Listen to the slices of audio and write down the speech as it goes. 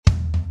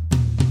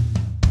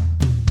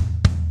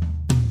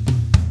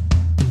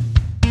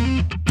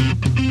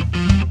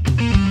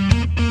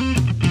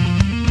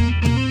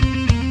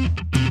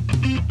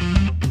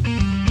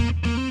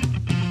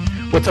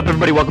What's up,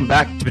 everybody? Welcome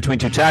back to Between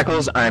Two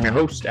Tackles. I am your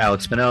host,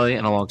 Alex Spinelli,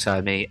 and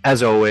alongside me,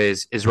 as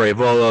always, is Ray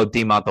Volo,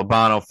 D.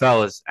 Montalbano.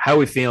 Fellas, how are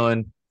we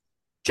feeling?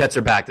 Jets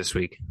are back this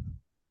week.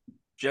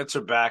 Jets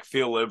are back,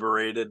 feel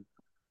liberated.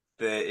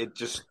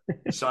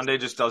 Sunday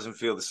just doesn't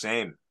feel the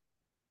same.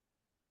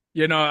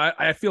 You know,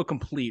 I feel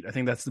complete. I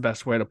think that's the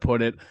best way to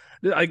put it.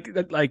 Like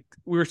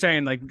we were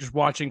saying, like just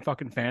watching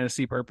fucking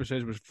fantasy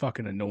purposes was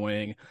fucking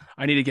annoying.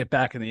 I need to get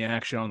back in the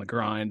action on the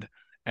grind,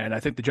 and I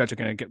think the Jets are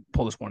going to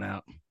pull this one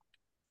out.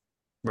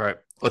 Right.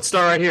 Let's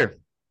start right here.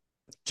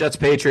 Jets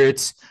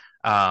Patriots.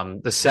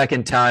 The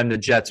second time the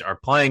Jets are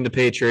playing the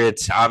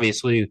Patriots.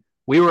 Obviously,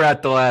 we were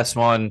at the last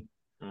one.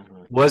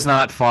 Was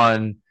not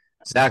fun.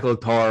 Zach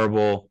looked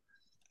horrible,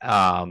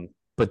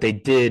 but they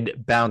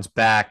did bounce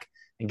back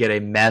and get a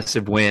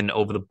massive win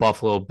over the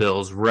Buffalo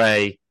Bills.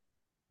 Ray,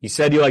 you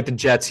said you like the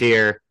Jets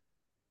here.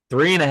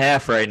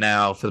 3.5 right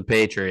now for the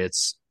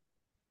Patriots.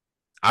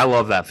 I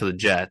love that for the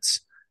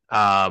Jets.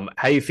 How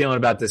you feeling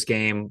about this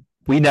game?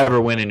 We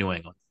never win in New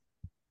England.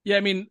 Yeah,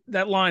 I mean,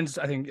 that line's,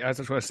 I think, as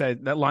I was going to say,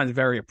 that line's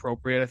very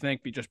appropriate, I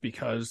think, just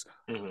because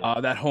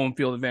that home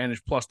field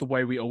advantage plus the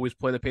way we always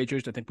play the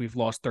Patriots. I think we've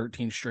lost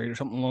 13 straight or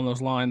something along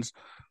those lines.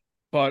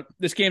 But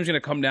this game's going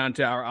to come down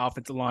to our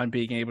offensive line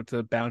being able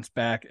to bounce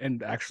back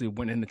and actually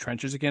win in the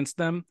trenches against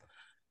them.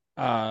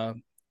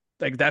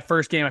 Like that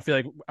first game, I feel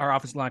like our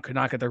offensive line could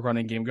not get their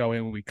running game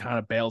going. We kind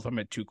of bailed from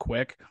it too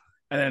quick.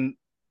 And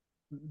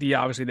then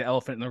obviously the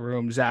elephant in the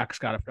room, Zach's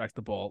got to protect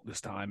the ball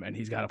this time, and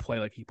he's got to play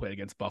like he played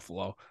against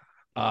Buffalo.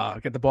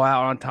 Get the ball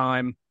out on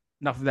time.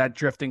 Enough of that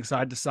drifting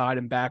side to side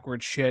and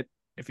backwards shit.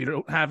 If you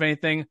don't have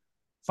anything,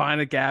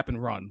 find a gap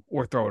and run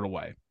or throw it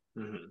away.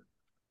 Mm-hmm.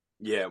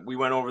 Yeah, we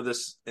went over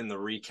this in the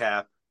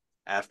recap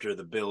after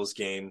the Bills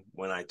game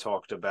when I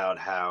talked about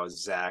how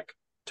Zach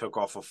took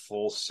off a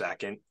full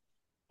second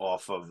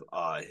off of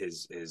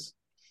his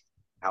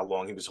how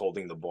long he was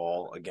holding the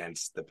ball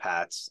against the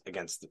Pats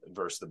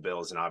versus the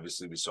Bills, and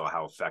obviously we saw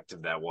how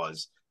effective that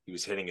was. He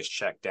was hitting his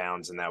check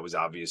downs, and that was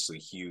obviously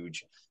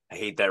huge. I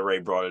hate that Ray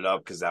brought it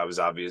up because that was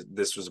obvious.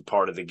 This was a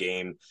part of the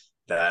game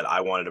that I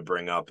wanted to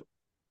bring up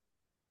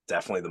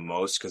definitely the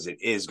most because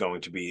it is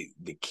going to be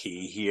the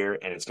key here,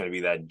 and it's going to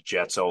be that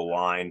Jets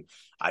O-line.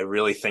 I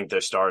really think they're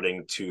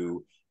starting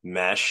to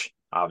mesh.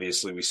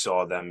 Obviously, we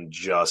saw them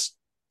just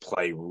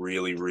play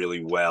really,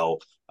 really well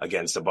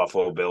against the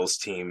Buffalo Bills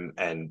team,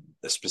 and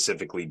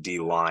specifically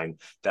D-line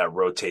that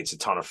rotates a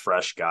ton of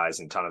fresh guys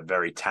and a ton of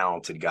very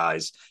talented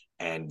guys,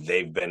 and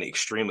they've been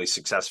extremely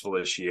successful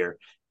this year.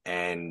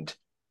 And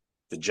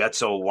the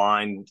Jets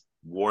O-line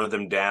wore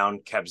them down,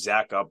 kept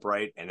Zach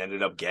upright, and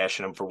ended up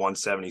gashing him for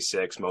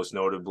 176, most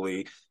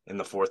notably in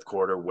the fourth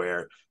quarter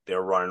where they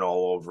were running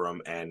all over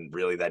him, and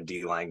really that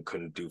D-line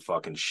couldn't do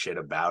fucking shit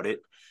about it.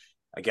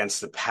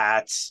 Against the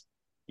Pats,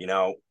 you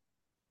know,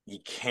 you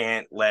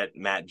can't let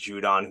Matt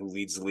Judon, who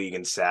leads the league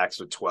in sacks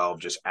with 12,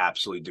 just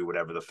absolutely do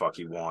whatever the fuck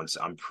he wants.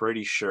 I'm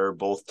pretty sure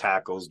both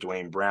tackles,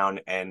 Dwayne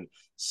Brown and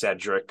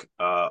Cedric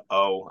I'm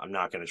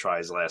not going to try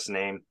his last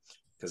name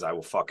because I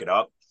will fuck it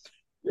up.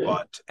 Yeah.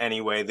 But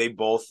anyway, they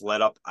both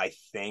let up, I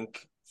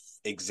think,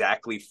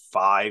 exactly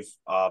 5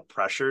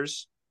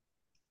 pressures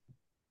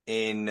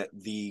in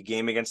the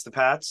game against the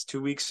Pats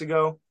 2 weeks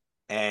ago.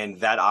 And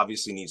that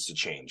obviously needs to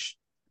change.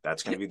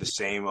 That's going to be the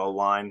same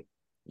O-line.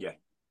 Yeah.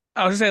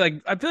 I was gonna say,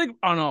 like, I feel like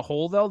on a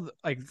whole, though,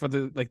 like for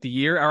the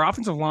year, our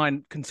offensive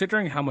line,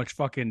 considering how much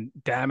fucking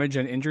damage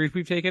and injuries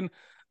we've taken,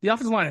 the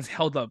offensive line has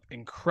held up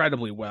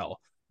incredibly well.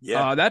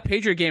 Yeah, that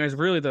Patriot game is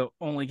really the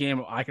only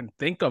game I can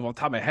think of on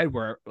top of my head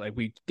where like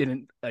we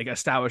didn't like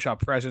establish our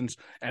presence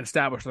and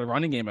establish the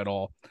running game at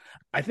all.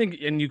 I think,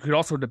 and you could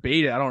also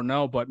debate it. I don't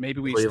know, but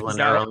maybe we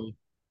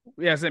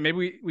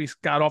maybe we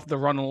got off the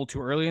run a little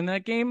too early in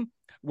that game.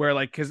 Where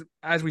like because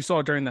as we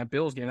saw during that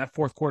Bills game, that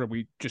fourth quarter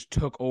we just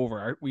took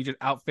over. We just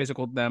out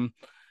physicaled them.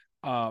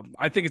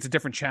 I think it's a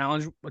different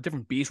challenge, a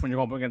different beast when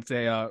you're going against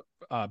a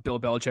Bill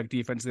Belichick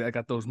defense that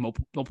got those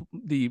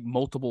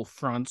multiple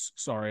fronts.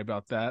 Sorry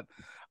about that.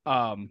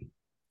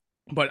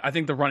 But I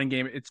think the running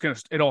game,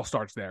 it all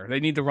starts there.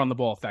 They need to run the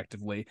ball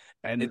effectively,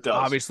 and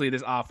obviously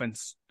this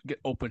offense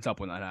opens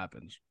up when that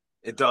happens.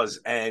 It does,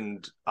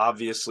 and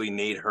obviously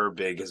Nate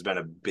Herbig has been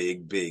a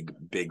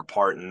big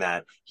part in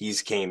that.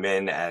 He's came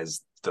in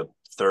as the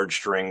third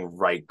string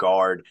right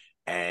guard,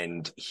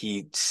 and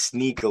he's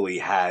sneakily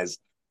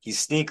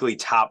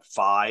top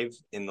 5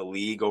 in the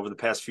league over the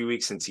past few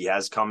weeks since he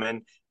has come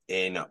in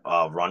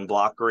run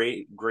block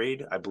grade,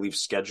 I believe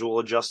schedule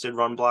adjusted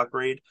run block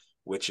grade,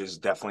 which is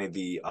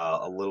definitely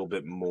a little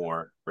bit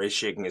more. Ray's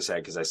shaking his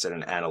head because I said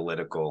an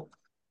analytical.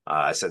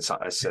 I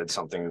said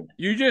something.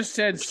 You just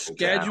said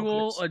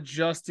schedule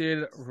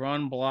adjusted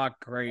run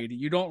block grade.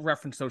 You don't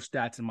reference those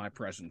stats in my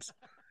presence.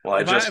 Well,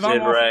 I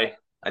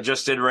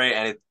just did Ray,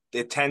 and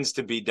it tends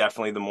to be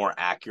definitely the more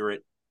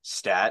accurate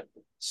stat.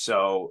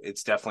 So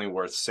it's definitely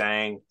worth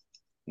saying.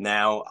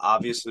 Now,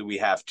 obviously, we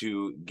have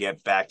to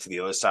get back to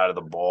the other side of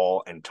the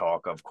ball and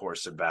talk, of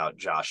course, about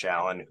Josh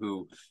Allen,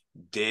 who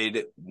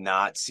did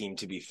not seem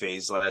to be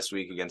phased last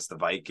week against the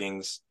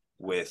Vikings.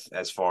 with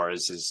as far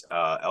as his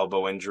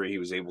elbow injury. He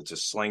was able to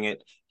sling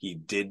it. He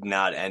did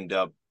not end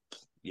up.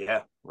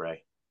 Yeah,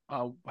 Ray.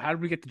 How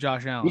did we get to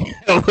Josh Allen?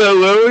 Where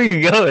were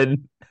you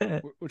going?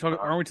 We're talking.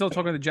 Aren't we still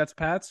talking the Jets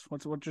Pats?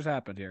 What just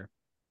happened here?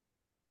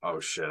 Oh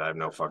shit! I have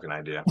no fucking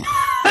idea.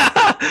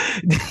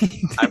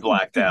 I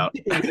blacked out.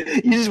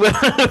 You just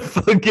went on a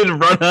fucking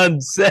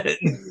run-on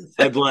sentence.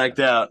 I blacked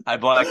out.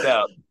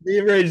 Me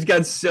and Ray just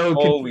got so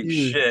Holy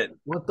confused. shit!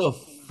 What the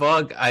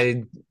fuck?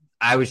 I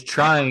was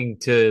trying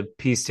to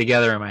piece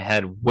together in my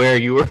head where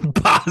you were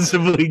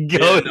possibly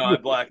going. Yeah, no, I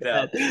blacked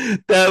out.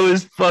 That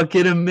was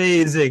fucking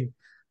amazing.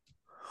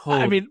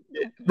 I mean,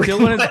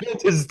 Dylan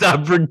is to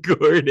stop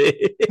recording.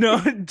 No,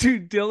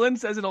 dude, Dylan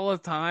says it all the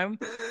time.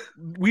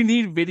 We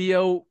need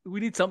video. We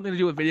need something to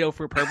do with video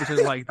for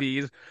purposes like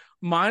these.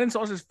 Mine and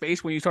Sauce's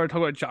face when you started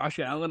talking about Josh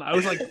Allen, I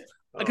was like,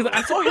 because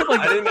I saw him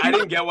like I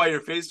didn't get why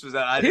your face was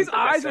that. His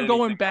eyes are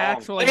going back,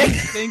 wrong. so like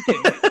he's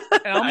thinking.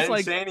 And I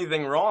didn't say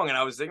anything wrong, and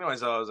I was thinking to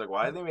myself, I was like,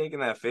 why are they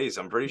making that face?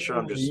 I'm pretty sure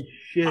I'm just.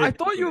 Shit. I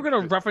thought you were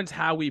going to reference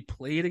how we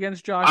played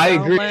against Josh I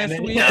Allen agree. last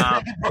week.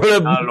 Not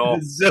at all.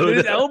 His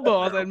elbow,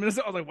 I was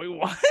like, wait,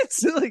 what?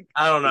 Like,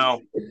 I don't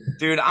know,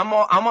 dude. I'm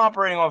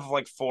operating off of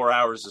like 4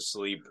 hours of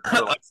sleep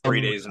for like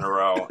 3 days in a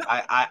row.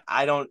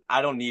 I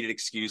don't need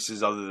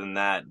excuses other than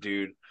that,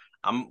 dude.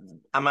 I'm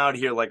out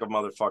here like a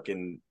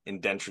motherfucking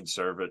indentured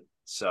servant.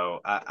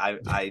 So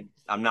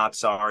I'm not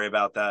sorry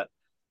about that.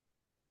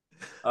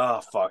 Oh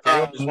fuck!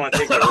 I just want to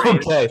take a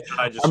raise. Okay.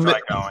 I just try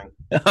going.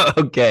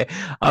 Okay,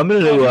 I'm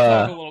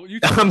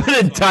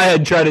gonna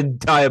try to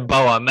tie a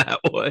bow on that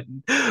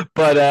one,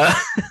 but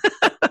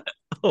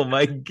oh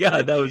my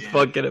god, that was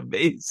fucking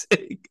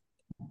amazing.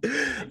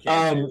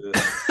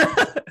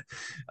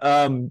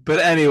 But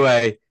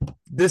anyway,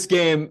 this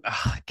game,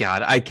 oh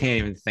god, I can't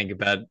even think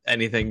about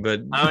anything.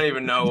 But I don't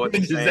even know what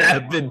just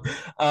happened.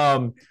 Okay,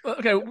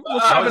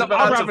 I was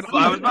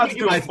about to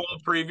do a full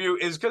preview.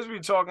 Is because we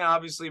were talking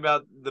obviously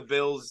about the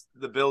Bills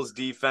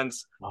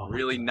defense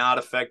really not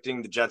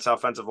affecting the Jets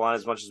offensive line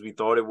as much as we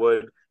thought it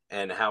would,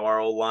 and how our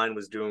old line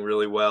was doing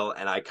really well.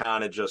 And I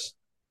kind of just,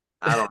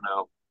 I don't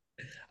know.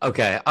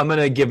 Okay, I'm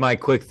gonna give my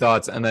quick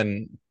thoughts and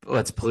then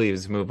let's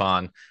please move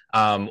on.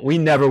 We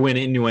never win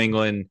in New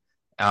England.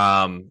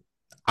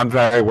 I'm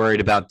very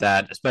worried about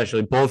that,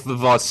 especially both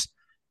of us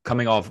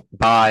coming off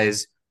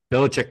buys,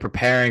 Belichick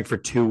preparing for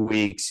 2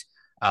 weeks.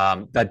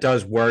 That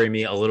does worry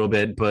me a little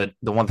bit, but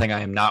the one thing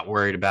I am not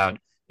worried about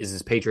is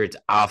this Patriots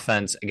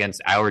offense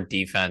against our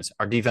defense.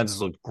 Our defense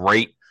has looked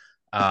great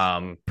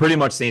pretty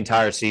much the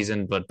entire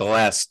season, but the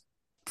last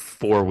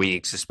 4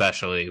 weeks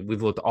especially,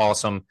 we've looked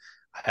awesome.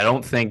 I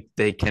don't think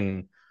they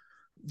can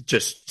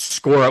just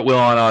score at will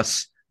on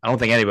us. I don't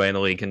think anybody in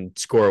the league can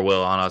score at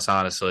will on us,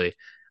 honestly.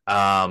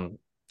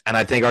 And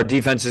I think our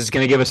defense is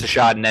going to give us a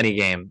shot in any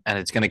game, and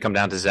it's going to come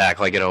down to Zach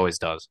like it always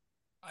does.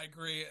 I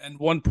agree. And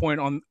one point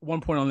on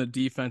the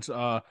defense,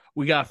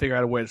 we got to figure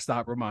out a way to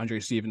stop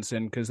Ramondre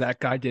Stevenson because that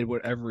guy did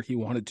whatever he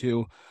wanted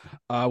to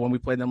when we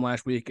played them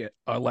last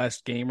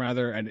game,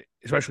 and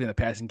especially in the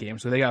passing game.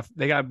 So they got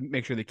to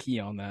make sure they key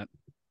on that.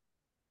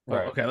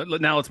 Right. Okay,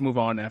 now let's move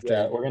on.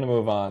 Yeah, we're going to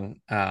move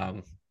on.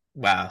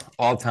 Wow,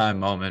 all-time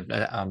moment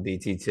on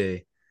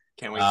BTT.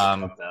 Can't wait to talk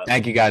about that.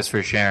 Thank you guys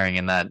for sharing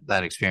in that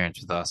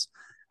experience with us.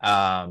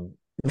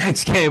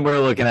 Next game we're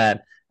looking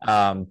at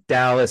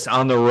Dallas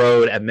on the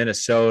road at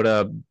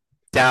Minnesota.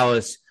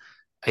 Dallas,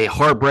 a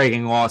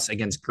heartbreaking loss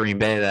against Green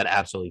Bay that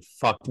absolutely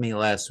fucked me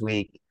last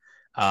week.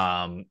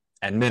 And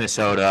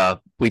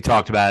Minnesota, we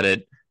talked about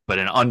it, but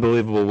an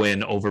unbelievable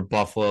win over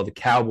Buffalo. The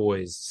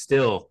Cowboys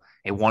still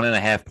a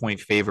 1.5 point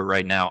favorite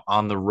right now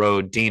on the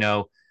road.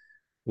 Dino,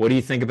 what do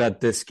you think about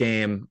this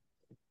game?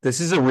 This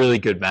is a really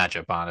good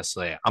matchup,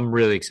 honestly. I'm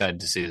really excited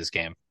to see this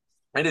game.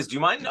 It is. Do you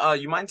mind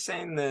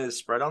saying the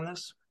spread on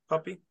this,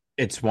 puppy?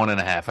 It's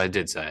 1.5. I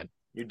did say it.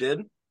 You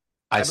did?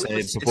 I say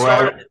it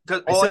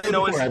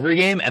before every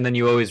game, and then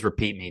you always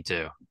repeat me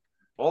too.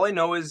 All I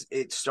know is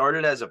it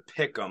started as a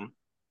pick'em,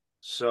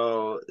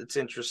 so it's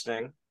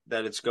interesting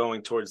that it's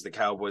going towards the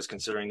Cowboys,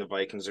 considering the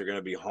Vikings are going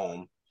to be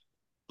home.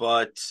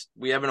 But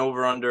we have an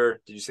over/under.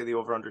 Did you say the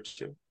over/under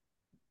too?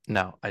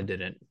 No, I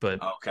didn't.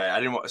 But okay, I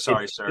didn't.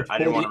 Sorry, sir. I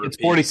didn't want to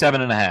repeat. It's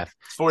 47.5.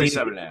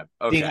 47.5.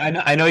 Okay.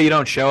 Dean, I know you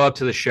don't show up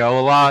to the show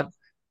a lot,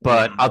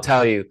 but I'll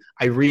tell you,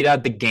 I read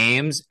out the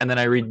games and then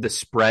I read the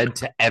spread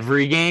to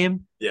every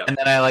game. Yeah. And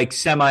then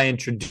I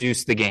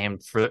introduce the game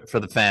for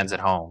the fans at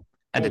home.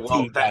 And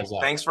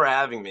thanks for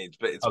having me.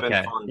 It's been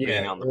fun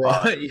being on the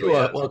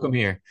pod. Welcome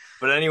here.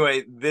 But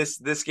anyway,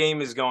 this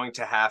game is going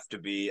to have to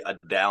be a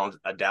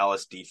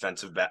Dallas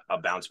defensive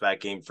bounce back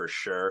game for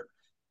sure.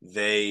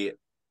 They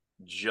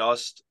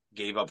just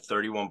gave up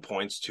 31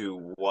 points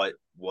to what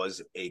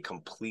was a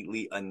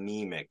completely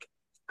anemic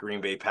Green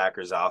Bay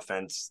Packers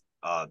offense.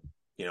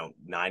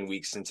 9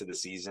 weeks into the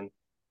season,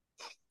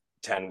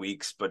 10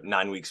 weeks, but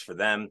 9 weeks for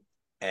them.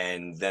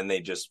 And then they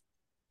just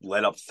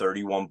let up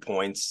 31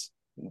 points,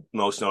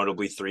 most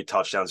notably 3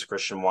 touchdowns to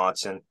Christian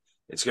Watson.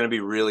 It's going to be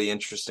really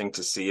interesting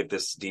to see if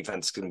this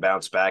defense can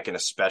bounce back and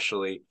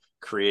especially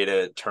create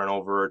a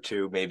turnover or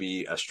two,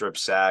 maybe a strip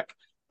sack.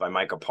 by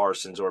Micah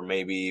Parsons or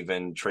maybe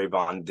even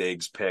Trayvon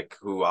Diggs pick,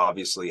 who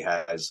obviously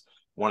has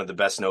one of the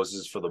best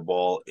noses for the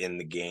ball in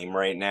the game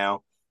right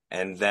now.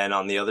 And then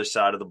on the other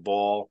side of the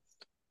ball,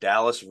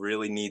 Dallas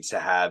really needs to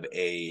have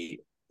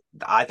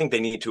I think they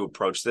need to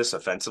approach this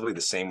offensively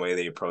the same way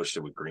they approached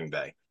it with Green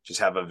Bay. Just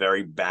have a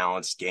very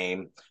balanced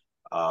game,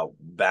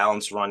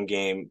 balanced run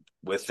game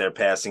with their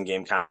passing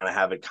game, kind of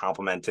have it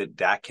complemented.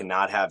 Dak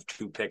cannot have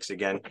 2 picks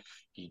again.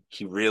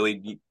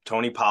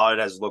 Tony Pollard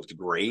has looked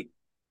great.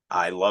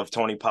 I love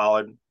Tony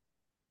Pollard.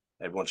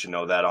 Everyone should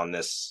know that on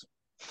this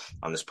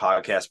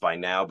podcast by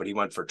now, but he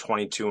went for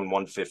 22 and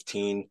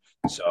 115.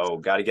 So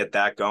got to get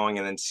that going.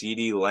 And then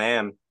CeeDee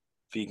Lamb,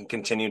 if he can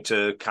continue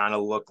to kind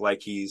of look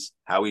like he's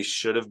how he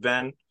should have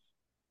been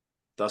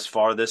thus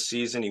far this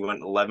season, he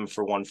went 11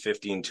 for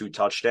 150 and 2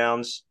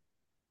 touchdowns.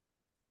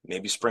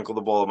 Maybe sprinkle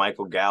the ball to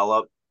Michael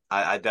Gallup.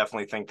 I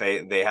definitely think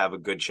they have a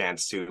good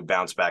chance to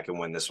bounce back and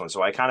win this one.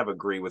 So I kind of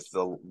agree with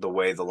the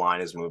way the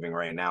line is moving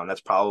right now. And that's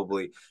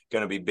probably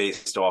going to be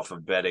based off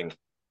of betting,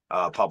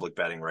 public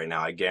betting right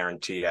now. I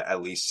guarantee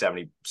at least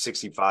 70%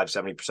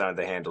 of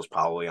the handles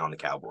probably on the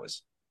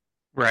Cowboys.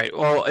 Right.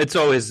 Well, it's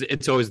always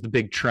the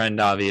big trend,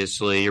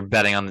 obviously. You're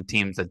betting on the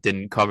teams that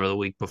didn't cover the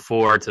week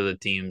before to the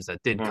teams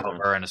that did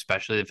cover, and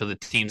especially for the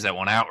teams that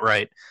went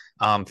outright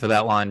for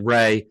that line.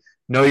 Ray,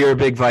 know you're a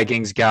big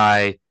Vikings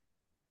guy.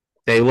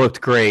 They looked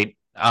great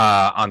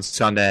on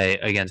Sunday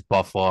against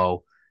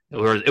Buffalo.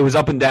 It was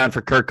up and down for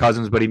Kirk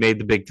Cousins, but he made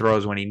the big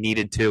throws when he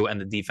needed to,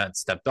 and the defense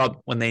stepped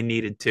up when they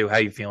needed to. How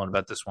are you feeling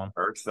about this one?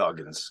 Kirk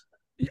Thuggins.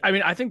 I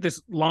mean, I think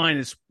this line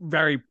is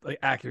very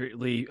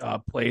accurately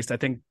placed. I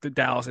think the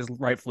Dallas is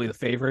rightfully the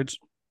favorites.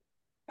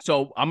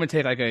 So I'm going to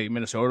take like a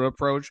Minnesota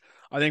approach.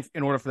 I think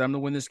in order for them to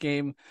win this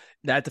game,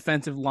 that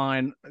defensive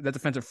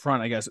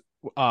front, I guess,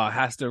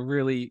 has to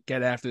really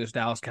get after this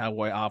Dallas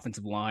Cowboy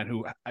offensive line.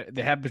 Who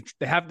they're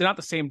not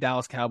the same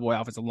Dallas Cowboy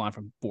offensive line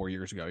from 4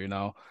 years ago. You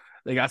know,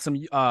 they got some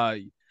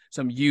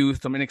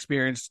youth, some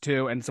inexperience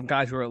too, and some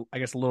guys who are, I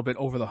guess, a little bit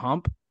over the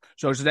hump.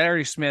 So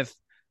Zadarius Smith,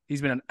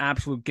 he's been an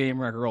absolute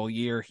game wrecker all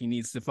year. He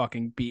needs to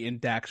fucking be in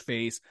Dak's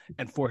face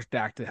and force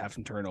Dak to have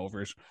some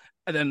turnovers.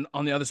 And then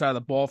on the other side of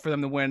the ball, for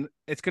them to win,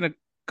 it's going to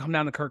come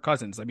down to Kirk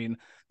Cousins. I mean,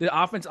 the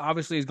offense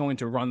obviously is going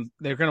to run.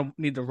 They're going to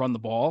need to run the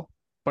ball,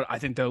 but I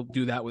think they'll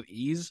do that with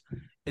ease.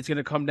 It's going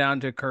to come down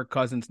to Kirk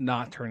Cousins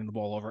not turning the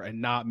ball over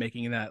and not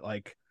making that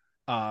like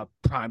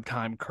prime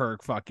time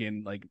Kirk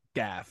fucking like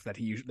gaff that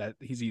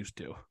he's used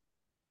to.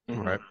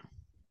 Right.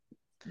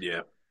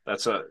 Yeah,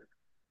 that's a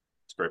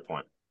great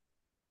point.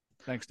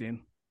 Thanks,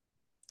 Dean.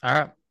 All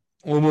right.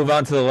 We'll move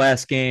on to the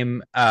last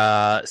game,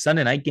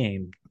 Sunday night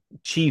game.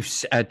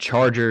 Chiefs at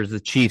Chargers. The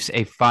Chiefs,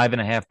 a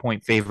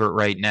 5.5-point favorite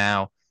right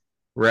now.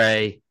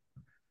 Ray,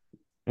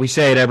 we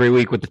say it every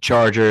week with the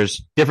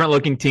Chargers. Different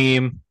looking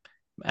team,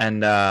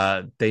 and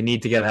they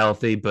need to get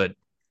healthy, but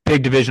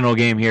big divisional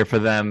game here for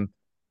them.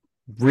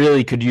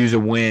 Really could use a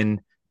win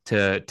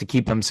to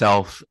keep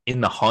themselves in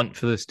the hunt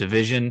for this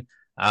division.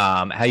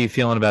 How you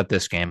feeling about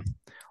this game?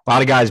 A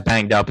lot of guys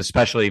banged up,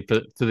 especially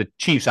for the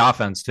Chiefs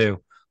offense,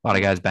 too. A lot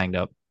of guys banged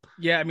up.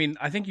 Yeah, I mean,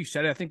 I think you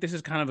said it. I think this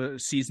is kind of a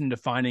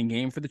season-defining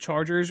game for the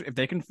Chargers. If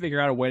they can figure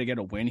out a way to get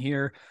a win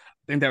here,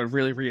 I think that would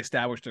really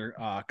reestablish their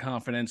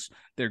confidence,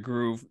 their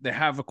groove. They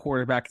have a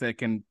quarterback that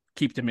can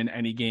keep them in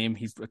any game.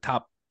 He's a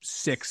top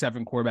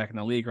 6-7 quarterback in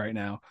the league right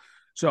now.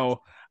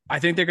 So I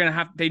think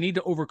they need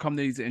to overcome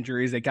these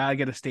injuries. They got to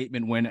get a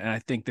statement win, and I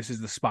think this is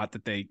the spot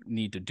that they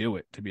need to do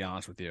it, to be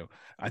honest with you.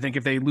 I think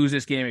if they lose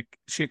this game,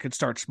 shit could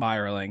start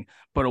spiraling.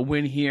 But a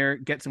win here,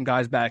 get some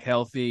guys back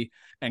healthy,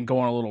 and go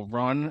on a little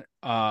run,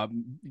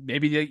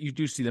 maybe you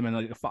do see them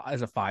in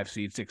as a 5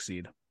 seed, 6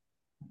 seed.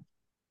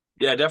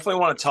 Yeah, I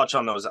definitely want to touch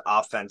on those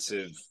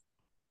offensive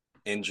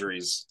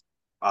injuries.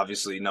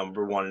 Obviously,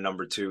 number 1 and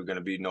number 2 going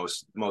to be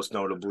most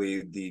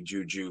notably the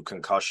Juju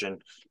concussion,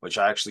 which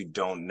I actually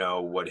don't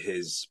know what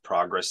his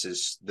progress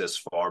is this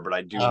far, but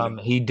I do.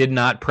 He did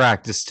not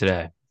practice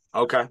today.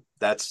 Okay,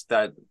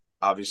 that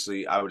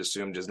obviously I would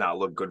assume does not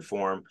look good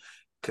for him.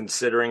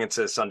 Considering it's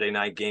a Sunday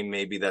night game,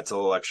 maybe that's a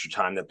little extra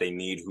time that they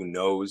need. Who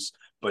knows?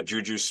 But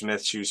Juju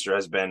Smith-Schuster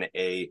has been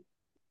a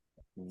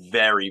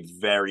very,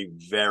 very,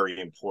 very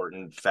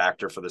important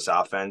factor for this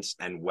offense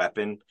and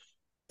weapon.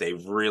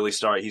 He's really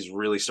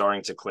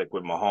starting to click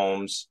with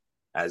Mahomes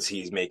as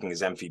he's making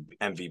his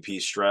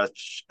MVP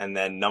stretch. And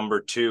then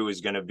number 2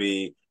 is going to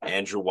be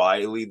Andrew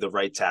Wiley, the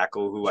right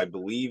tackle, who I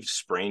believe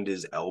sprained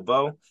his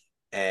elbow.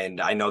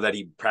 And I know that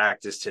he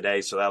practiced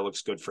today, so that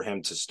looks good for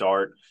him to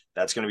start.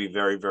 That's going to be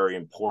very, very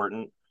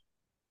important.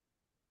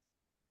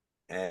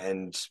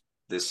 And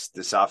this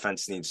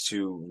offense needs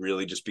to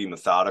really just be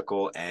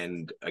methodical.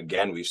 And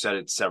again, we've said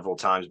it several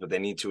times, but they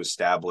need to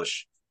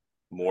establish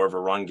more of a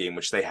run game,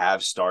 which they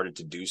have started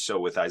to do so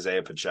with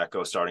Isaiah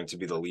Pacheco starting to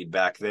be the lead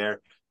back there. I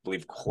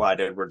believe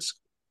Clyde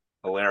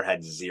Edwards-Helaire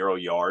had 0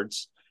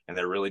 yards, and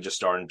they're really just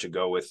starting to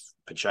go with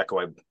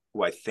Pacheco,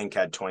 who I think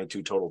had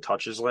 22 total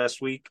touches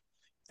last week.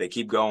 They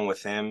keep going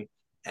with him,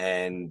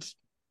 and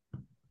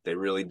they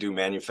really do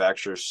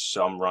manufacture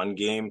some run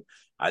game.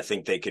 I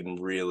think they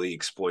can really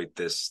exploit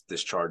this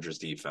Chargers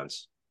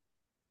defense.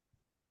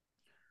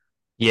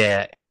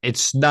 Yeah,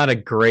 it's not a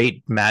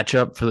great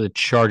matchup for the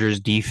Chargers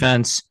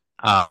defense.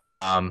 But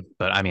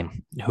I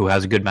mean, who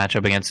has a good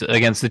matchup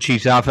against the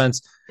Chiefs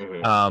offense?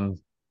 Mm-hmm.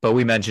 But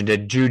we mentioned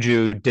it.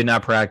 Juju did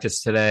not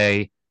practice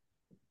today.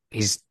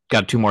 He's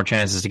got 2 more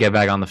chances to get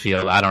back on the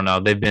field. I don't know.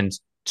 They've been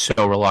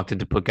so reluctant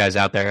to put guys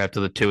out there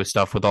after the Tua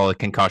stuff with all the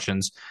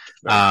concussions.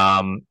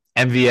 Right.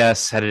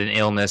 MVS had an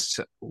illness.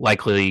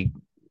 Likely,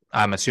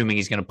 I'm assuming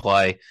he's going to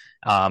play.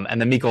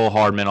 And then Mecole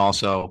Hardman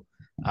also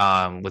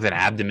with an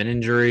abdomen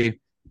injury.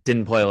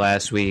 Didn't play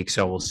last week,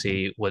 so we'll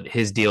see what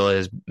his deal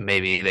is.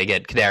 Maybe they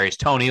get Kadarius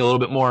Toney a little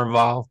bit more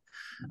involved.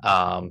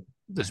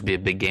 This would be a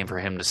big game for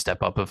him to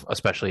step up,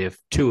 especially if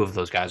 2 of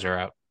those guys are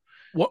out.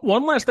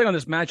 One last thing on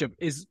this matchup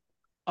is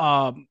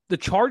the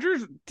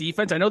Chargers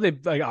defense. I know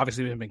they've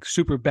obviously been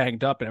super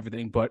banged up and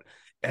everything, but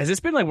has this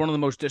been one of the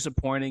most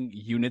disappointing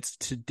units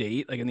to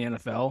date, in the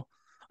NFL?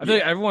 I feel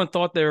like everyone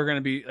thought they were going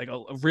to be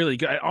a really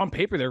good. On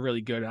paper, they're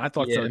really good, and I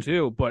thought so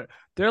too. But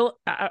they're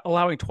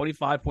allowing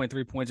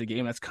 25.3 points a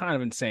game. That's kind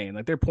of insane.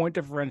 Their point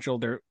differential,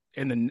 they're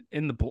in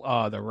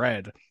the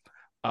red.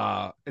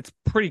 It's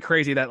pretty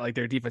crazy that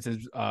their defense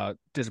is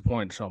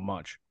disappointing so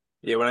much.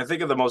 Yeah, when I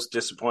think of the most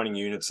disappointing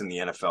units in the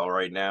NFL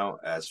right now,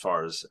 as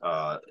far as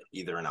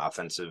either an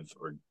offensive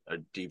or a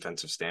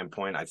defensive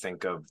standpoint, I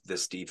think of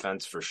this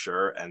defense for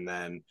sure, and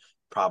then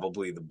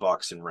probably the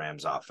Bucs and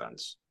Rams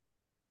offense.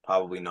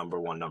 Probably number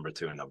 1, number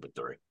 2, and number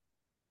 3.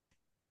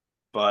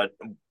 But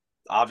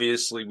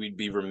obviously, we'd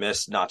be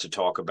remiss not to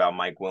talk about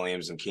Mike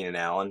Williams and Keenan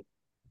Allen,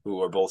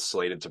 who are both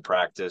slated to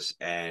practice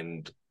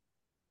and,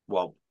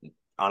 on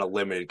a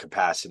limited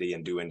capacity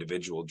and do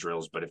individual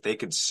drills. But if they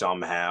could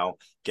somehow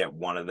get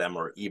one of them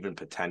or even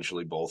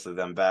potentially both of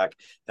them back,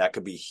 that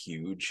could be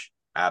huge.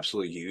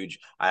 Absolutely huge.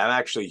 I am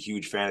actually a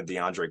huge fan of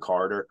DeAndre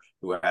Carter,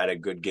 who had a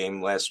good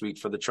game last week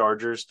for the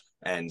Chargers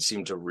and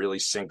seemed to really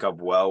sync up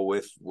well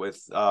with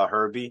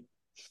Herbie.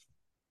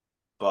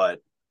 But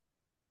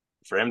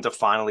for him to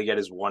finally get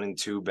his 1 and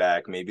 2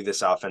 back, maybe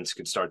this offense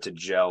could start to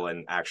gel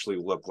and actually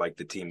look like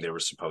the team they were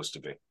supposed to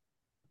be.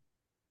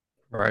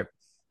 All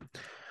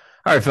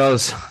right,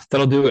 fellas,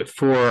 that'll do it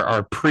for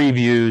our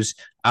previews.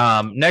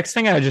 Next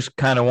thing I just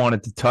kind of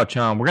wanted to touch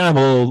on, we're going to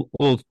have a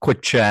little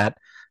quick chat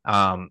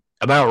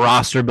about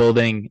roster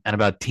building and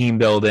about team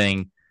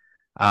building.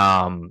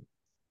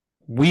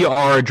 We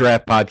are a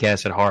draft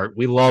podcast at heart.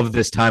 We love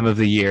this time of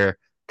the year.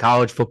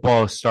 College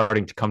football is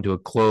starting to come to a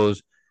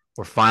close.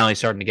 We're finally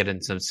starting to get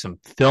into some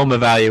film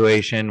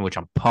evaluation, which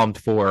I'm pumped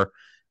for.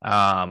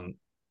 And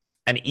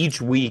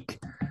each week,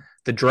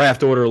 the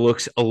draft order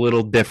looks a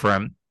little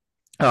different.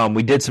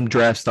 We did some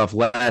draft stuff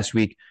last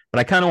week, but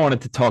I kind of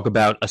wanted to talk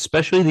about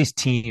especially these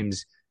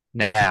teams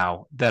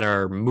now that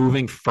are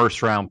moving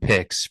first-round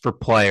picks for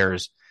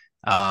players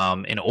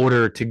in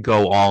order to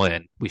go all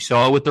in. We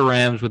saw it with the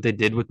Rams, what they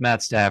did with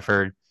Matt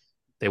Stafford.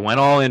 They went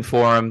all in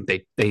for him.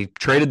 They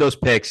traded those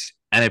picks,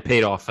 and it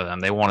paid off for them.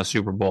 They won a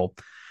Super Bowl.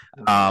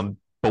 But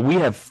we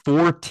have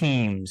 4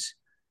 teams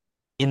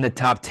in the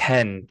top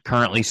 10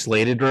 currently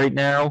slated right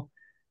now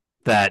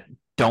that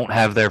don't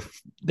have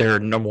their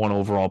number 1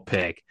 overall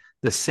pick.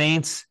 The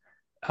Saints,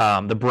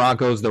 the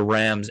Broncos, the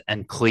Rams,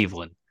 and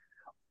Cleveland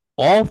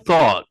all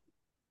thought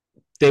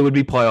they would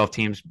be playoff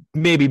teams,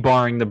 maybe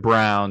barring the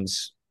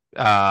Browns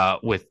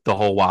with the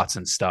whole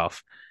Watson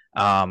stuff.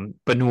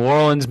 But New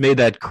Orleans made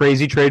that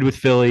crazy trade with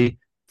Philly,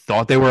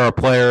 thought they were a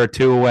player or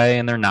 2 away,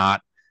 and they're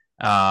not.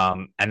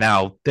 And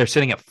now they're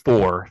sitting at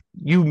 4.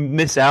 You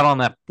miss out on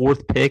that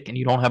 4th pick and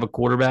you don't have a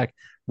quarterback.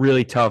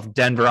 Really tough.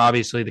 Denver,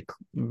 obviously, the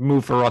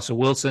move for Russell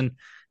Wilson.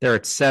 They're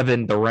at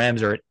 7. The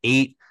Rams are at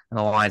 8. And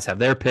the Lions have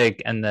their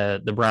pick. And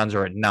the Browns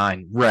are at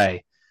 9.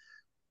 Ray,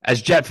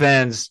 as Jet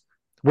fans,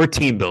 we're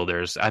team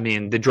builders. I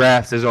mean, the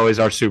draft is always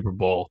our Super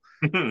Bowl.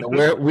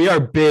 We are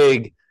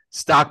big,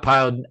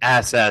 stockpiled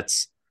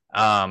assets.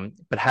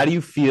 But how do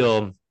you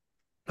feel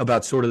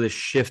about sort of this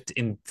shift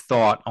in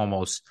thought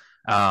almost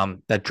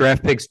that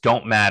draft picks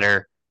don't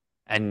matter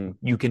and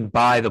you can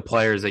buy the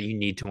players that you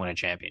need to win a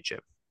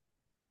championship?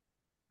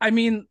 I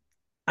mean,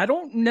 I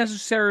don't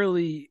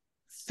necessarily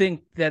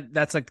think that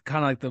that's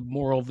kind of the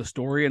moral of the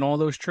story in all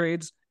those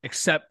trades,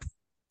 except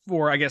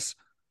for, I guess,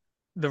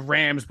 the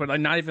Rams, but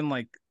not even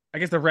I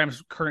guess the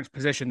Rams' current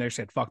position, they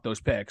said, fuck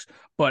those picks.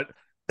 But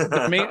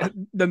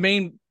the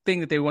main thing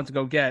that they want to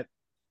go get,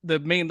 the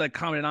main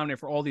common denominator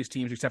for all these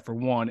teams, except for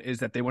one, is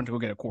that they want to go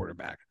get a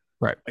quarterback.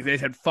 Right. They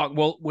said, fuck,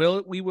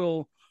 we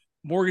will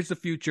mortgage the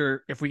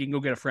future if we can go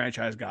get a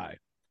franchise guy.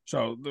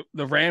 So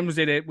the Rams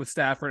did it with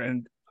Stafford,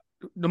 and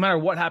no matter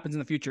what happens in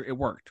the future, it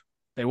worked.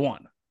 They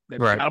won. They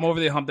got them over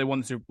the hump. They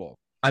won the Super Bowl.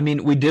 I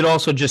mean, we did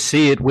also just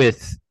see it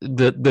with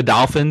the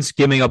Dolphins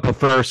giving up a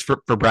first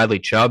for Bradley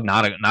Chubb,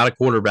 not a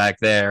quarterback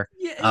there.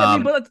 Yeah,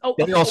 but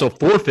they also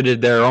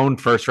forfeited their own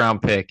first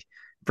round pick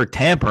for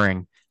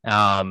tampering.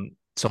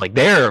 So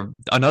they're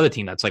another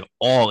team that's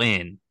all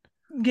in.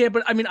 Yeah,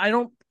 but I mean, I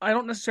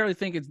don't necessarily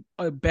think it's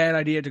a bad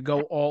idea to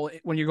go all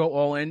when you go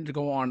all in to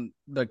go on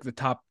the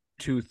top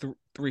 2,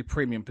 3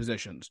 premium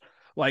positions.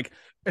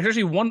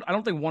 Especially one, I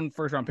don't think one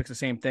first round pick's the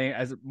same thing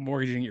as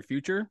mortgaging your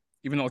future.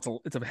 even though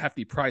it's a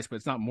hefty price, but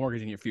it's not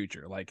mortgaging your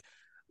future. Like,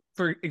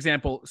 for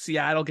example,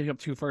 Seattle giving up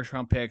 2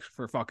 first-round picks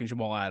for fucking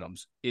Jamal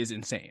Adams is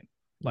insane.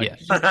 Like,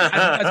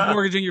 that's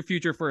mortgaging your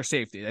future for a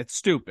safety. That's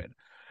stupid.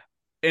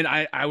 And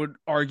I would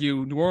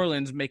argue New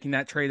Orleans making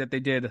that trade that they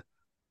did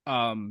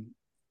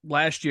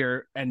last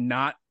year and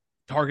not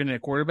targeting a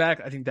quarterback,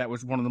 I think that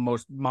was one of the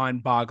most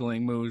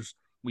mind-boggling moves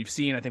we've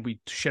seen. I think we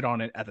shit on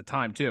it at the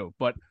time too.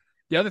 But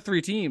the other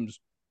 3 teams,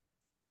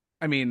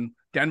 I mean,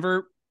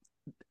 Denver,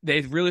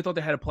 they really thought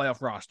they had a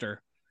playoff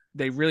roster.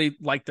 They really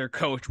liked their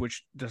coach,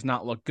 which does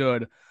not look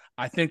good.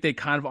 I think they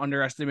kind of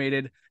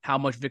underestimated how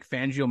much Vic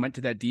Fangio meant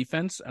to that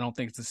defense. I don't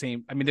think it's the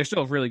same. I mean, they're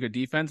still a really good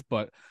defense,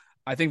 but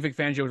I think Vic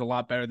Fangio is a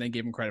lot better than they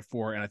gave him credit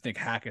for, and I think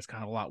Hackett's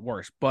kind of a lot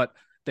worse. But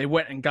they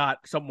went and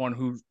got someone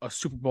who's a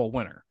Super Bowl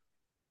winner.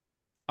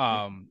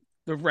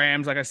 The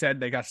Rams, like I said,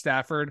 they got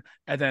Stafford,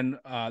 and then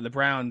the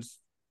Browns.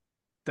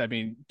 I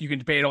mean, you can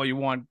debate all you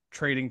want,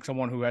 trading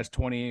someone who has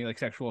 20 like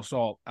sexual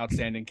assault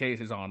outstanding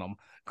cases on them.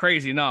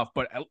 Crazy enough,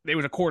 but it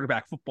was a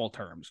quarterback football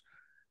terms.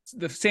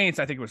 The Saints,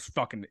 I think, it was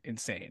fucking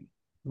insane.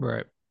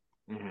 Right.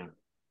 Mm-hmm.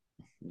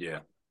 Yeah.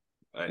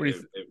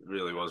 It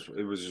really was.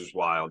 It was just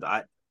wild.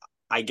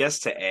 I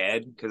guess to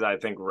add, because I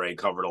think Ray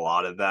covered a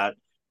lot of that,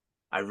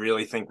 I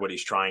really think what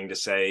he's trying to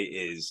say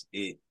is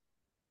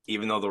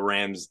even though the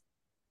Rams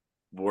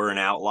were an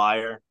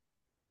outlier,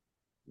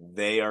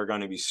 they are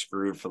going to be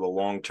screwed for the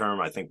long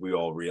term. I think we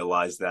all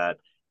realize that.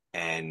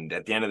 And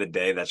at the end of the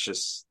day, that's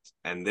just,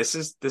 and this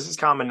is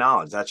common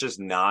knowledge. That's just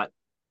not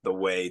the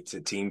way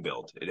to team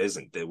build. It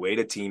isn't. The way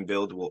to team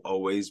build will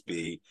always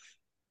be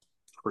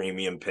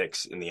premium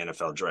picks in the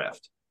NFL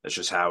draft. That's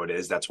just how it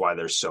is. That's why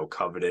they're so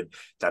coveted.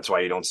 That's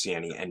why you don't see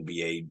any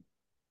NBA,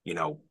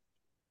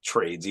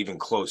 trades even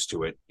close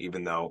to it,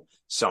 even though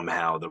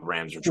somehow the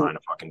Rams are trying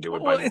to fucking do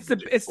it. Well,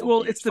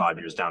 it's 5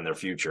 years down their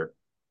future.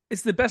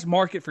 It's the best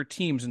market for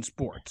teams in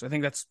sports. I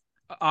think that's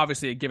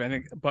obviously a given. I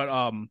think, but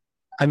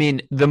I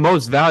mean, the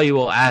most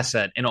valuable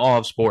asset in all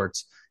of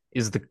sports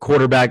is the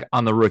quarterback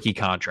on the rookie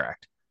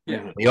contract.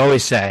 Yeah, we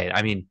always say it.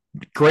 I mean,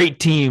 great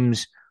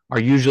teams are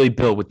usually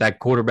built with that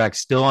quarterback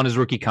still on his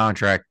rookie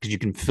contract because you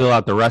can fill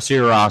out the rest of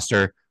your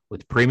roster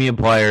with premium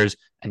players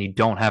and you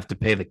don't have to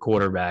pay the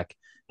quarterback.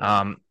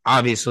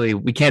 Obviously,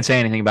 we can't say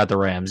anything about the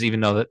Rams,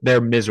 even though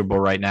they're miserable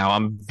right now.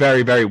 I'm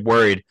very, very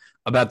worried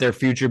about their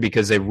future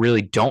because they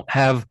really don't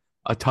have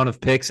a ton of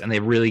picks and they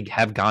really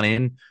have gone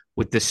in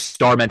with this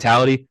star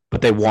mentality,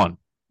 but they won.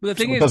 But the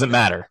thing so it doesn't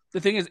matter. The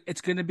thing is,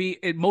 it's going to be,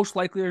 it most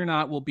likely or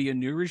not, will be a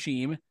new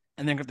regime,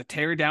 and then have to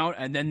tear it down,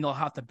 and then they'll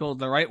have to build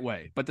the right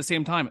way. But at the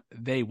same time,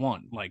 they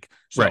won. Like,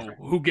 so right.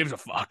 Who gives a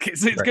fuck?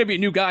 It's right. Going to be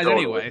new guys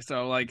anyway.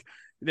 So, like,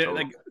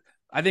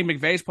 I think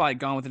McVay's probably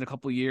gone within a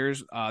couple of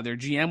years. Their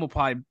GM will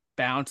probably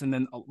bounce, and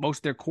then most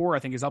of their core, I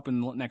think, is up in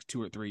the next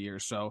 2 or 3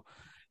 years. So,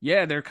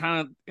 yeah, they're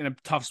kind of in a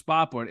tough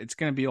spot, but it's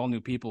going to be all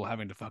new people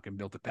having to fucking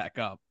build it back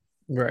up.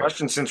 Right.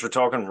 Question, since we're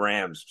talking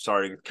Rams,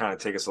 sorry to kind of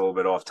take us a little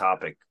bit off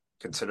topic,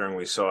 considering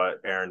we saw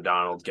Aaron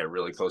Donald get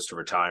really close to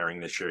retiring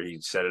this year. He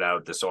set it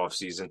out this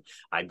offseason.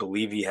 I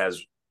believe he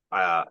has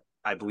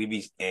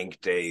he's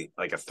inked a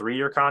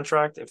 3-year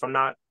contract, if I'm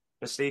not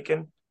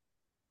mistaken.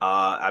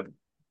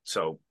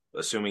 So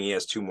assuming he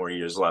has 2 more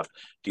years left,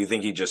 do you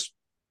think he just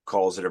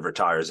calls it or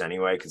retires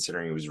anyway,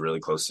 considering he was really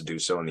close to do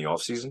so in the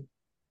offseason?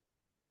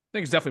 I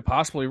think it's definitely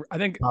possible. I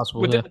think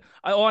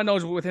all I know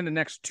is within the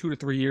next 2 to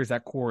 3 years,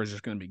 that core is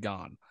just going to be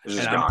gone.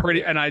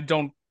 And I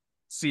don't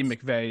see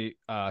McVay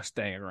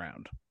staying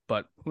around,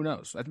 but who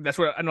knows? I think that's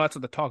what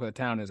the talk of the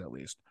town is, at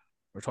least,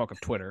 or talk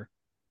of Twitter.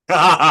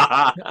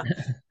 Talk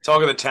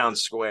of the town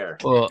square.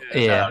 Well,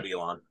 yeah,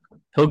 Elon.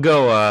 He'll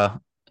go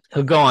on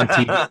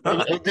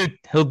TV.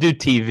 he'll do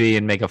TV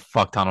and make a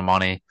fuck ton of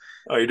money.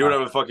 Oh, you do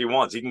whatever the fuck he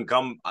wants. He can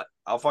come.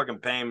 I'll fucking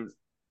pay him.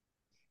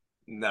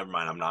 Never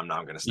mind. I'm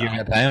not gonna stop. You're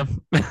gonna pay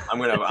him? I'm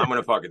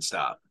gonna fucking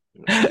stop.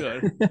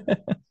 Good.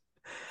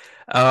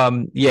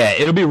 Yeah,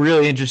 it'll be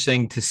really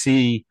interesting to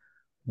see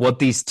what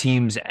these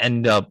teams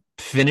end up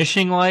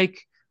finishing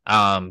like.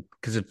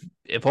 Because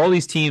if all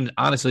these teams,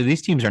 honestly,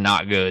 these teams are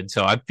not good.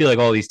 So I feel like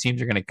all these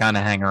teams are going to kind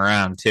of hang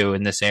around too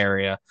in this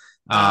area.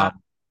 I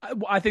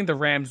think the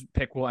Rams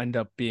pick will end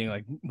up being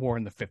like more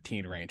in the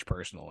 15 range.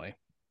 Personally,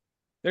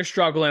 they're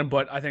struggling,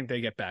 but I think they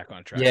get back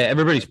on track. Yeah,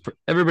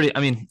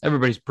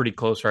 everybody's pretty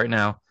close right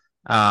now.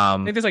 I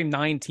think there's like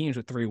 9 teams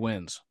with 3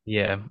 wins.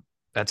 Yeah,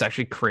 that's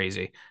actually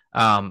crazy.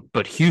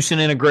 But Houston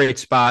in a great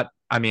spot.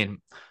 I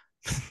mean,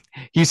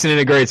 Houston in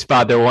a great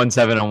spot. They're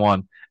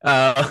 1-7-1.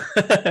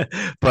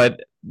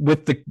 But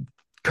with the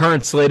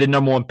current slated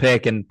number 1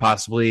 pick and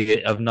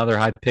possibly another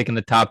high pick in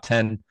the top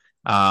 10,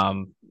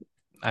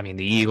 I mean,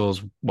 the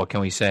Eagles, what can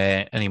we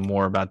say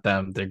anymore about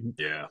them? They're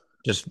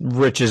just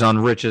riches on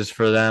riches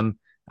for them.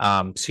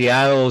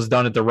 Seattle's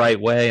done it the right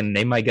way, and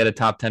they might get a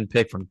top 10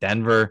 pick from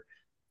Denver.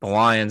 The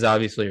Lions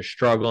obviously are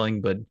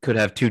struggling, but could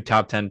have 2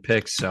 top 10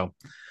 picks. So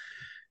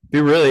it'd be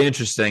really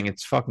interesting.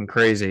 It's fucking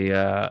crazy.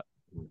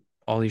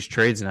 All these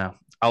trades now.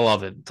 I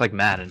love it. It's like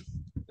Madden.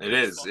 It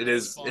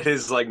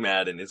is like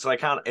Madden. It's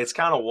kind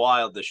of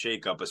wild, the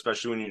shakeup,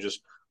 especially when you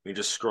just We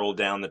just scroll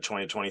down the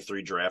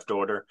 2023 draft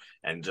order,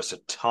 and just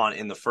a ton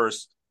in the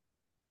first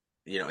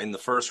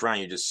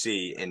round, you just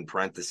see in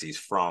parentheses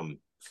from,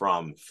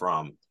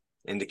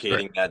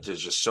 indicating that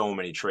there's just so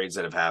many trades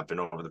that have happened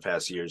over the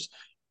past years.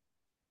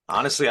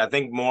 Honestly, I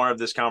think more of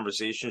this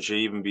conversation should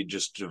even be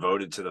just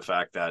devoted to the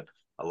fact that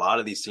a lot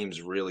of these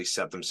teams really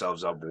set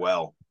themselves up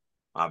well.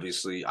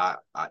 Obviously,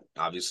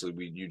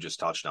 you just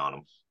touched on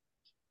them.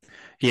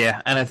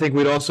 Yeah, and I think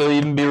we'd also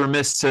even be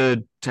remiss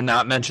to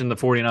not mention the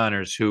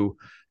 49ers, who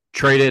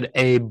traded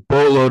a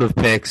boatload of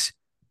picks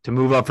to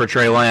move up for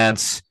Trey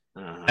Lance,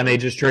 and they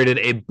just traded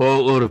a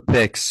boatload of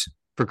picks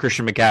for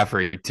Christian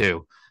McCaffrey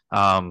too.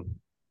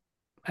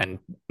 And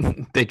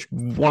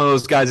one of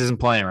those guys isn't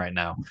playing right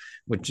now,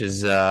 which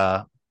is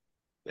they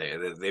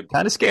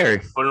kind of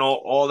scary. Putting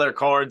all their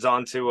cards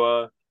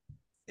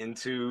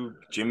into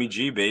Jimmy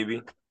G,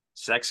 baby,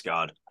 sex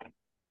god.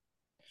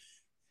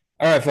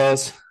 All right,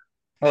 fellas,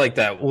 I like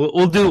that.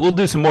 We'll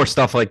do some more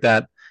stuff like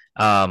that,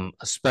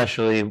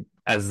 especially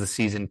as the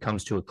season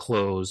comes to a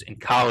close in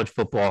college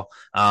football.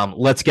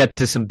 Let's get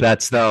to some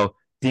bets, though.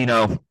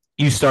 Dino,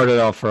 you started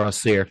off for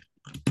us here.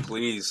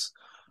 Please.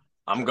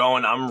 I'm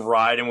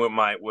riding with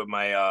my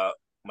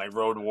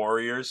road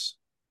warriors,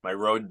 my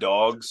road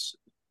dogs.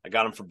 I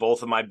got them for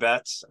both of my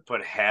bets. I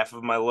put half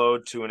of my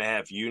load,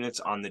 2.5 units,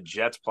 on the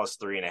Jets plus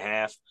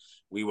 3.5.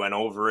 We went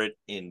over it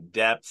in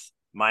depth,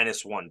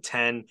 minus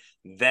 110.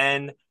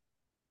 Then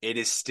it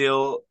is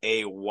still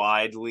a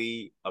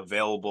widely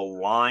available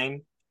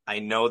line. I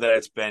know that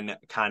it's been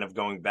kind of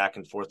going back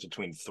and forth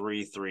between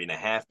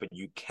 3.5, but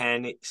you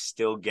can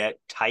still get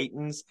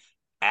Titans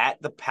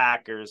at the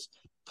Packers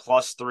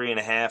plus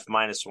 3.5,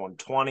 minus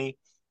 120.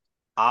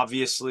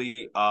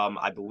 Obviously,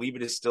 I believe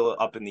it is still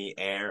up in the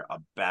air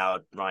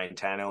about Ryan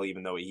Tannehill,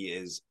 even though he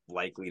is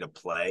likely to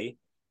play.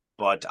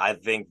 But I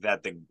think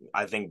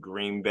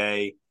Green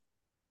Bay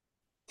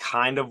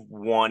kind of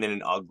won in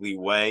an ugly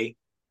way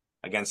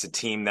against a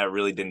team that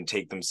really didn't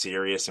take them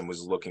serious and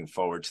was looking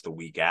forward to the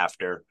week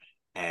after.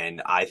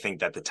 And I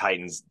think that the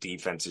Titans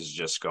defense is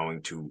just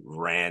going to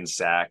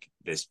ransack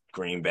this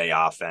Green Bay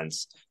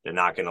offense. They're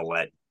not going to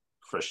let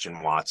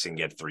Christian Watson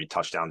get 3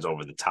 touchdowns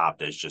over the top.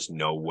 There's just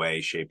no way,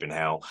 shape, in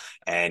hell.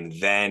 And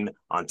then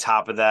on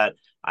top of that,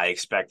 I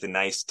expect a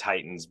nice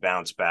Titans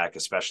bounce back,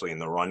 especially in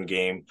the run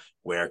game,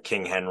 where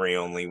King Henry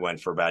only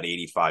went for about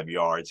 85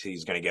 yards.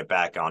 He's going to get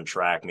back on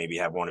track, maybe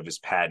have one of his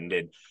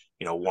patented,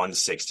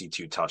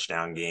 162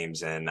 touchdown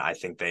games. And I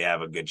think they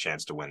have a good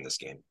chance to win this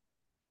game.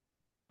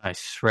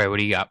 Nice. Ray, what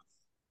do you got?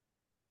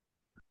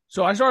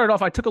 So I started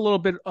off, I took a little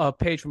bit of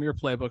page from your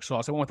playbook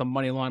sauce. I went with a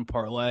money line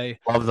parlay.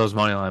 Love those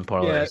money line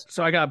parlays. Yeah,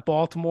 so I got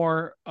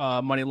Baltimore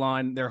money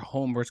line. They're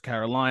home versus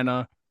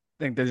Carolina.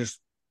 I think they're just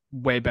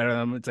way better than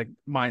them. It's like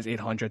minus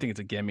 800. I think it's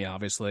a gimme,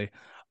 obviously.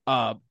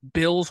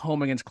 Bills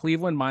home against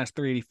Cleveland, minus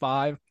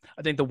 385.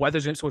 I think the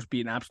weather's supposed to be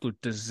an absolute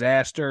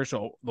disaster.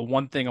 So the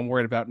one thing I'm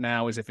worried about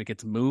now is if it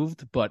gets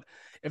moved. But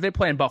if they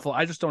play in Buffalo,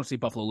 I just don't see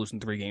Buffalo losing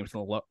 3 games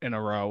in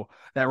a row.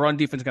 That run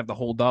defense is going to have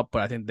to hold up,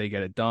 but I think they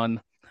get it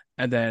done.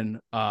 And then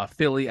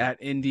Philly at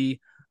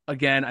Indy.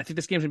 Again, I think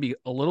this game's going to be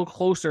a little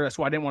closer. That's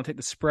why I didn't want to take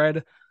the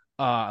spread.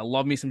 I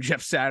love me some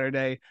Jeff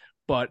Saturday,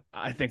 but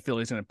I think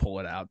Philly's going to pull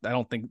it out. I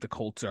don't think the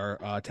Colts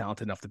are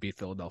talented enough to beat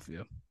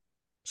Philadelphia.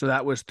 So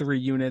that was 3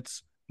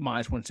 units,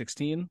 minus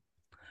 116.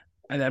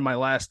 And then my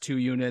last 2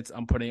 units,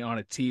 I'm putting on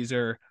a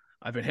teaser.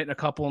 I've been hitting a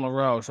couple in a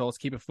row, so let's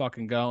keep it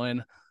fucking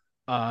going.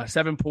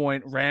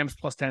 7-point Rams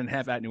plus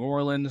 10.5 at New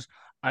Orleans.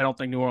 I don't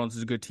think New Orleans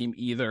is a good team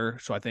either,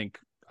 so I think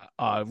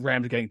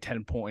Rams getting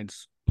 10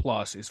 points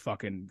plus is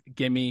fucking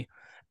gimme.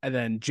 And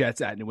then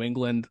Jets at New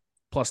England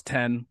plus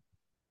 10.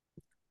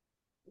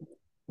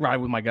 Ride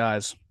with my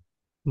guys.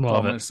 Love it.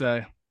 I'm going to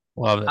say.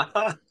 Love it.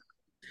 All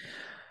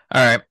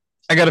right.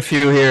 I got a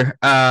few here.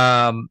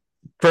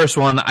 First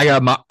one, I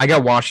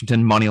got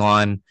Washington money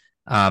line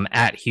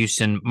at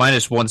Houston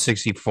minus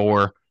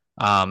 164.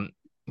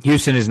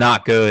 Houston is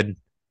not good.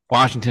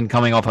 Washington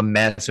coming off a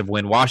massive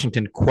win.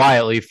 Washington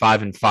quietly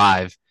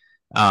 5-5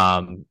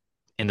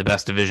 in the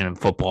best division in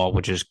football,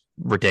 which is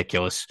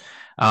ridiculous.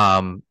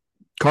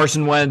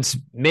 Carson Wentz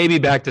maybe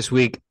back this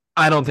week.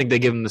 I don't think they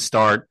give him the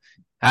start.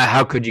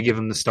 How could you give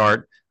him the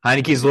start?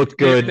 Heineke's looked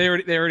good.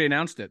 They already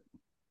announced it.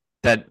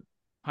 That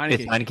Heineke.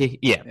 It's Heineke?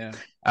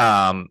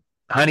 Yeah.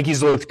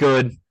 Heineke's looked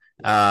good.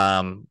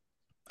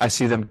 I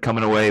see them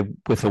coming away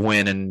with a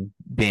win, and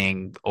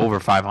being over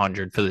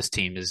 500 for this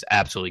team is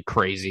absolutely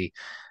crazy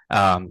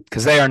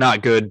because they are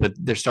not good, but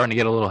they're starting to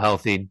get a little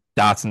healthy.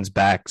 Dotson's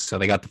back, so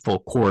they got the full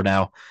core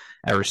now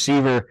at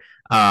receiver.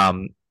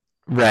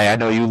 Ray, I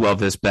know you love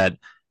this bet.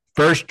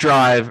 First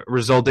drive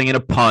resulting in a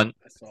punt.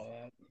 I saw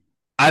that.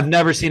 I've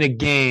never seen a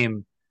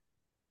game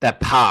that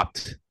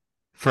popped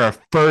for a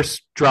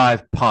first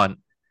drive punt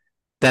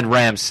than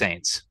Rams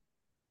Saints.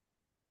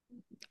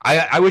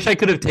 I wish I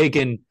could have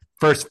taken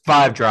first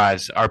 5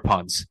 drives are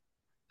punts.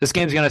 This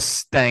game's going to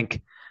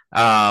stink.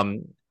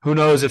 Who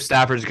knows if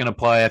Stafford's going to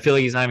play? I feel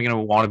like he's not even going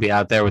to want to be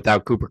out there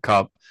without Cooper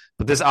Kupp.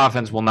 But this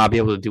offense will not be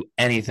able to do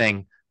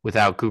anything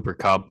without Cooper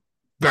Kupp.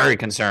 very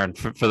concerned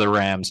for the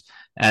Rams,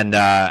 and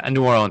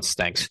New Orleans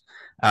stinks.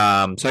 So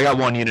I got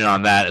 1 unit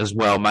on that as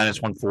well,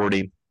 minus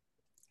 140.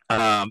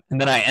 And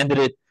then I ended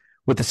it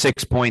with the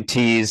 6-point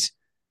tease.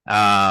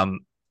 I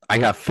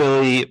got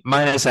Philly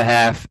minus a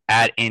half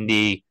at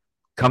Indy,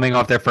 coming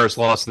off their first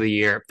loss of the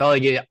year. Felt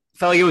like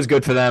it was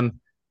good for them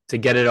to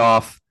get it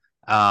off,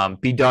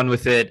 be done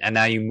with it, and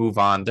now you move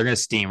on. They're going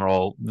to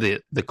steamroll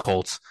the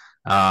Colts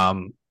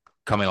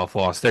coming off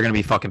loss. They're going to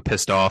be fucking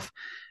pissed off.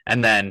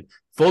 And then,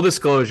 full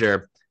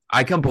disclosure,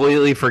 I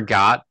completely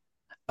forgot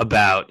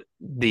about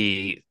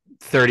the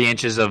 30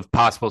 inches of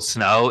possible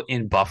snow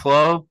in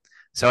Buffalo.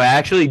 So I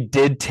actually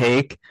did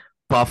take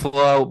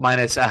Buffalo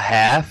minus a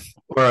half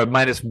or a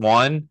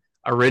 -1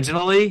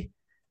 originally.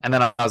 And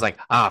then I was like,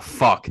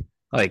 fuck.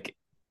 Like,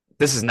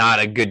 this is not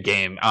a good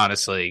game,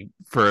 honestly,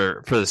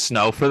 for the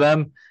snow for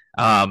them.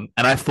 And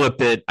I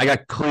flipped it. I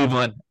got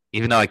Cleveland,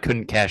 even though I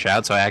couldn't cash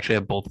out. So I actually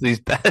have both of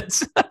these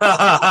bets.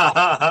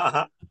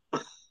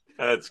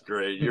 That's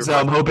great. So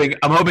I'm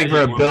hoping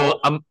for a Bill.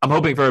 I'm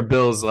hoping for a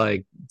Bills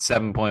like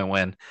 7-point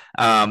win.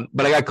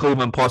 But I got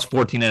Cleveland plus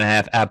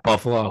 14.5 at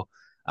Buffalo.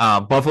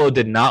 Buffalo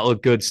did not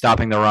look good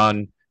stopping the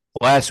run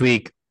last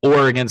week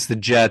or against the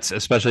Jets,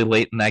 especially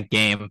late in that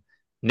game.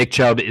 Nick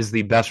Chubb is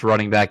the best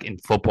running back in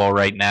football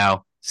right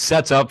now.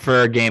 Sets up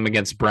for a game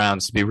against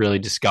Browns to be really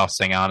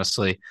disgusting,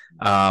 honestly,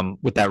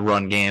 with that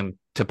run game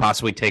to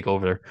possibly take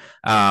over.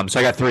 So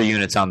I got 3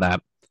 units on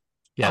that.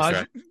 Yes,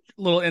 right.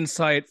 Little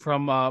insight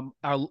from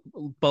our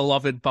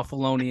beloved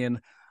Buffalonian.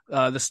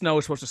 The snow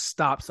is supposed to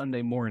stop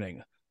Sunday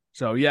morning.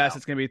 So, yes,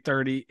 It's going to be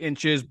 30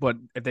 inches, but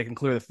if they can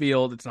clear the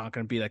field, it's not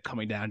going to be like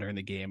coming down during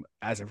the game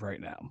as of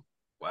right now.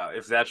 Wow,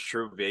 if that's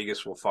true,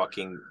 Vegas will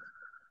fucking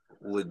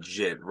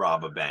legit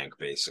rob a bank,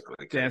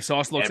 basically. Damn,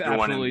 Sauce looks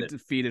absolutely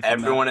defeated.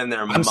 Everyone in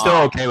their I'm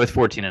still okay with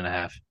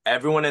 14.5.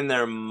 Everyone and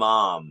their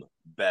mom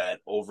bet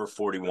over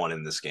 41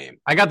 in this game.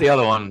 I got the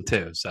other one,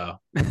 too, so.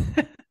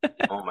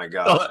 Oh, my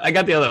God. I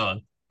got the other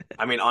one.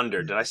 I mean,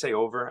 under. Did I say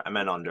over? I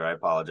meant under. I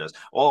apologize.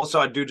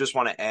 Also, I do just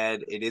want to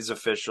add, it is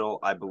official.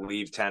 I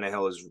believe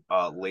Tannehill is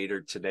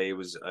later today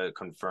was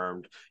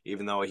confirmed,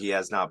 even though he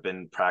has not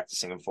been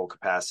practicing in full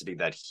capacity,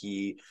 that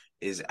he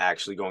is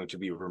actually going to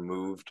be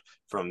removed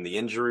from the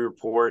injury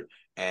report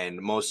and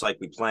most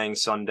likely playing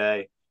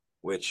Sunday,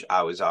 which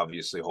I was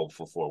obviously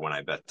hopeful for when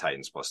I bet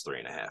Titans plus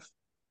 3.5.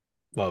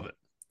 Love it.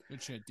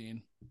 Good shit,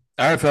 Dean.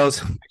 All right,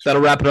 fellas.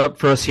 That'll wrap it up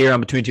for us here on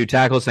Between Two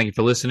Tackles. Thank you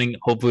for listening.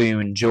 Hopefully you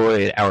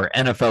enjoyed our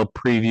NFL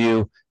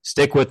preview.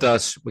 Stick with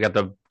us. We got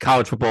the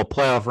college football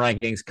playoff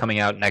rankings coming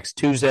out next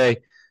Tuesday.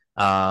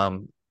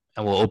 And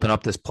we'll open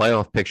up this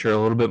playoff picture a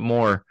little bit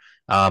more,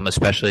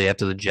 especially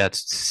after the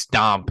Jets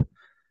stomp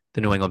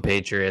the New England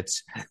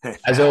Patriots.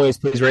 As always,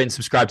 please rate and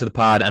subscribe to the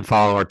pod and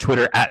follow our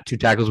Twitter at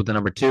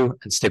 2tackles2,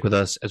 and stick with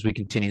us as we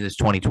continue this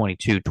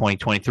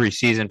 2022-2023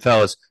 season.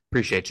 Fellas,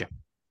 appreciate you.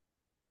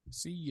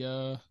 See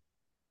ya.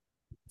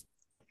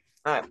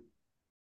 All right.